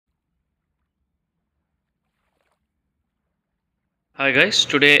Hi guys,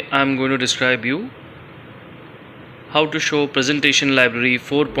 today I'm going to describe you how to show presentation library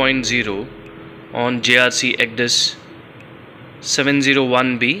 4.0 on JRC ECDIS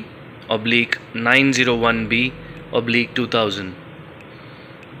 701B oblique 901B oblique 2000.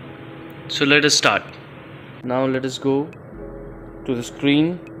 So let us start. Now let us go to the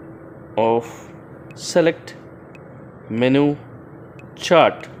screen of select menu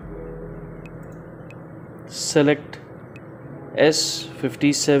chart. Select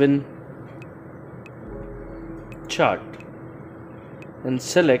S57 chart and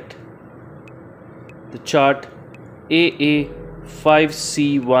select the chart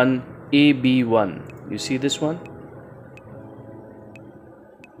AA5C1AB1. You see this one?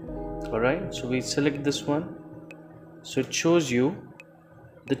 Alright, so we select this one. So it shows you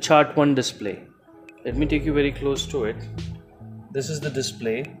the chart 1 display. Let me take you very close to it. This is the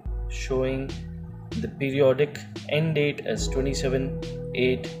display showing the periodic end date as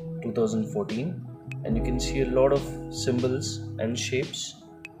 27/8/2014, and you can see a lot of symbols and shapes.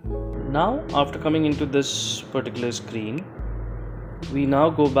 Now after coming into this particular screen, we now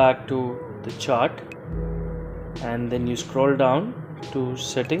go back to the chart and then you scroll down to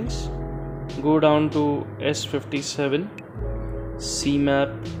settings, go down to S57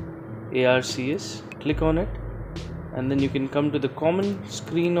 CMAP ARCS, click on it, and then you can come to the common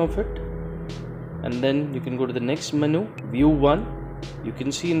screen of it, and then you can go to the next menu, view 1. You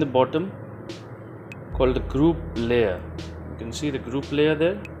can see in the bottom called the group layer. You can see the group layer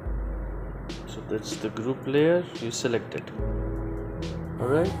there. So that's the group layer, you select it.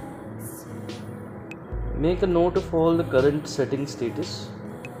 Alright, make a note of all the current setting status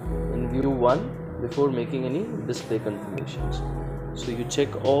in view 1 before making any display configurations. So you check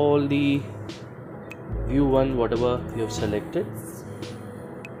all the view 1 whatever you have selected.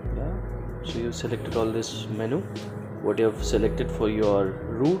 So you selected all this menu, what you have selected for your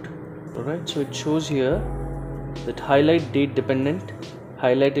route. Alright, so it shows here that highlight date dependent,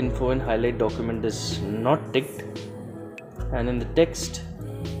 highlight info and highlight document is not ticked, and in the text,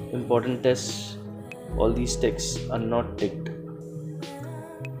 important tests, all these texts are not ticked.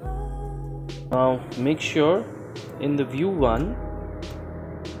 Now make sure in the view 1,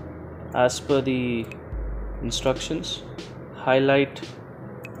 as per the instructions, highlight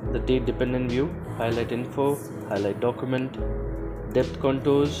the date dependent view, highlight info, highlight document, depth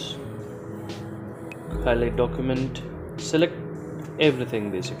contours, highlight document, select everything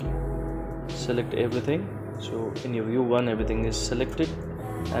basically. Select everything. So in your view 1 everything is selected,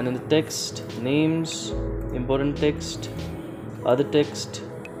 and in the text, names, important text, other text,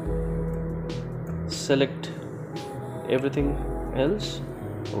 select everything else.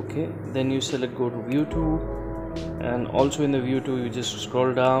 Okay, then you select go to view 2, and also in the view 2 you just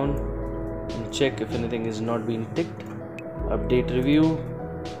scroll down and check if anything is not being ticked, update review,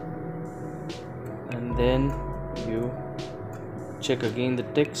 and then you check again the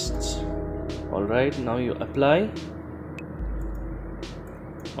texts. Alright, now you apply.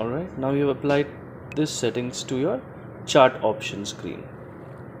 Alright, now you have applied this settings to your chart option screen.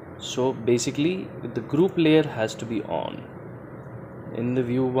 So basically the group layer has to be on. In the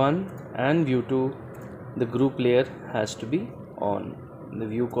view 1 and view 2 the group layer has to be on. In the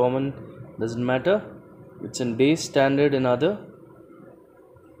view common doesn't matter, it's in base, standard and other,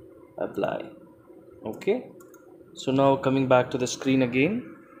 apply. Okay, so now coming back to the screen again.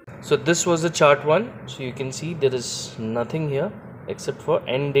 So this was the chart 1. So you can see there is nothing here except for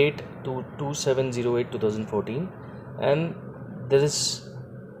end date to 27/08/2014, and there is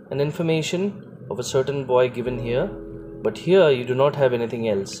an information of a certain boy given here, but here you do not have anything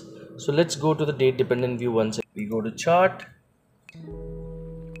else. So let's go to the date dependent view once again. We go to chart,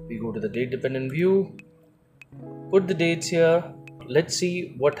 we go to the date dependent view, put the dates here. Let's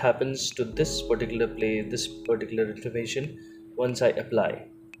see what happens to this particular play, this particular information once I apply.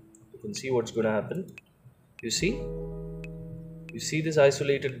 You can see what's going to happen. You see this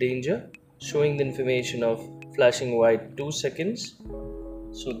isolated danger showing the information of flashing white 2 seconds.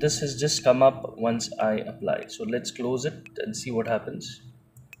 So this has just come up once I apply. So let's close it and see what happens.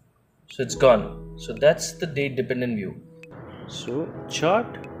 So it's gone. So that's the date dependent view. So chart,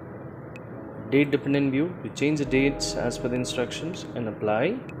 date dependent view, you change the dates as per the instructions and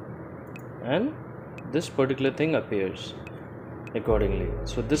apply, and this particular thing appears accordingly.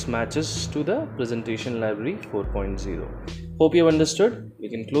 So this matches to the presentation library 4.0. Hope you have understood. You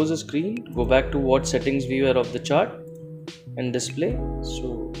can close the screen, go back to what settings viewer of the chart and display.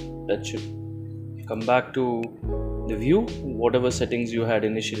 So that should come back to the view, whatever settings you had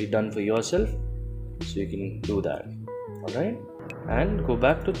initially done for yourself, so you can do that. Alright, and go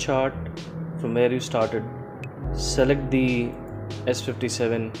back to chart from where you started, select the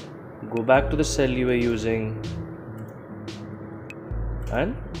S57, go back to the cell you were using,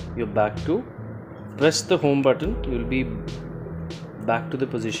 and you're back to, press the home button, you will be back to the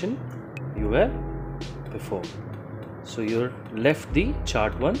position you were before. So you're left the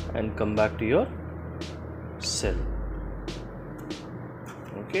chart 1 and come back to your cell.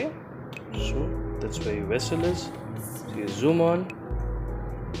 Okay, so that's where your vessel is. So you zoom on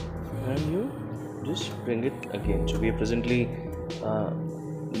and you just bring it again. So we are presently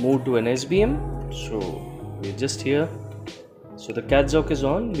moved to an SBM, so we're just here. So the CADZOC is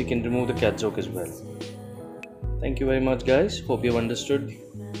on, we can remove the CADZOC as well. Thank you very much guys, hope you've understood.